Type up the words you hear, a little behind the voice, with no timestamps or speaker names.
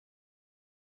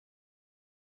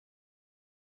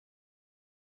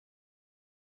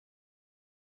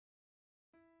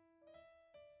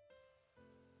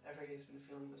body's been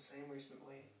feeling the same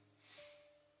recently.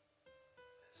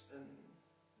 It's been,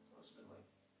 what's it been, like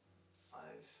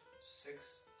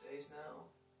 5-6 days now.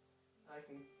 I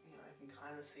can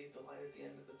kind of see the light at the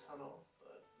end of the tunnel,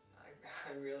 but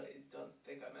I really don't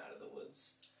think I'm out of the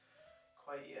woods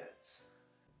quite yet.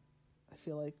 I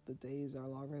feel like the days are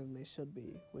longer than they should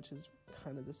be, which is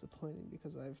kind of disappointing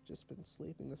because I've just been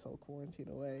sleeping this whole quarantine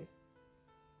away.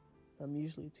 I'm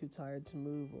usually too tired to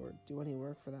move or do any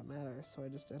work for that matter, so I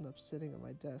just end up sitting at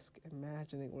my desk,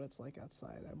 imagining what it's like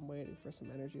outside. I'm waiting for some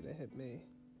energy to hit me.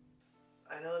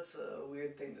 I know it's a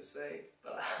weird thing to say,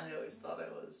 but I always thought I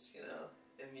was,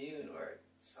 immune or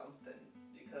something,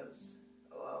 because,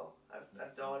 well,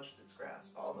 I've dodged its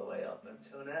grasp all the way up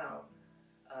until now.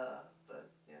 But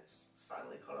yeah, it's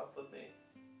finally caught up with me.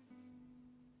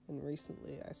 And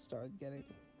recently I started getting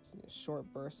short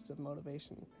bursts of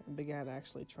motivation and began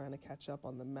actually trying to catch up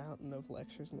on the mountain of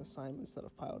lectures and assignments that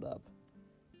have piled up.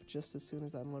 But just as soon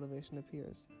as that motivation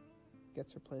appears, it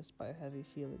gets replaced by a heavy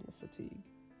feeling of fatigue,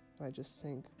 and I just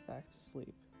sink back to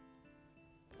sleep.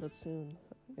 But soon,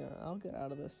 I'll get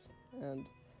out of this, and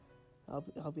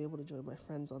I'll be able to join my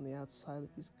friends on the outside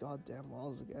of these goddamn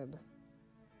walls again.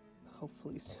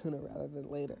 Hopefully sooner rather than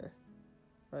later,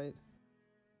 right?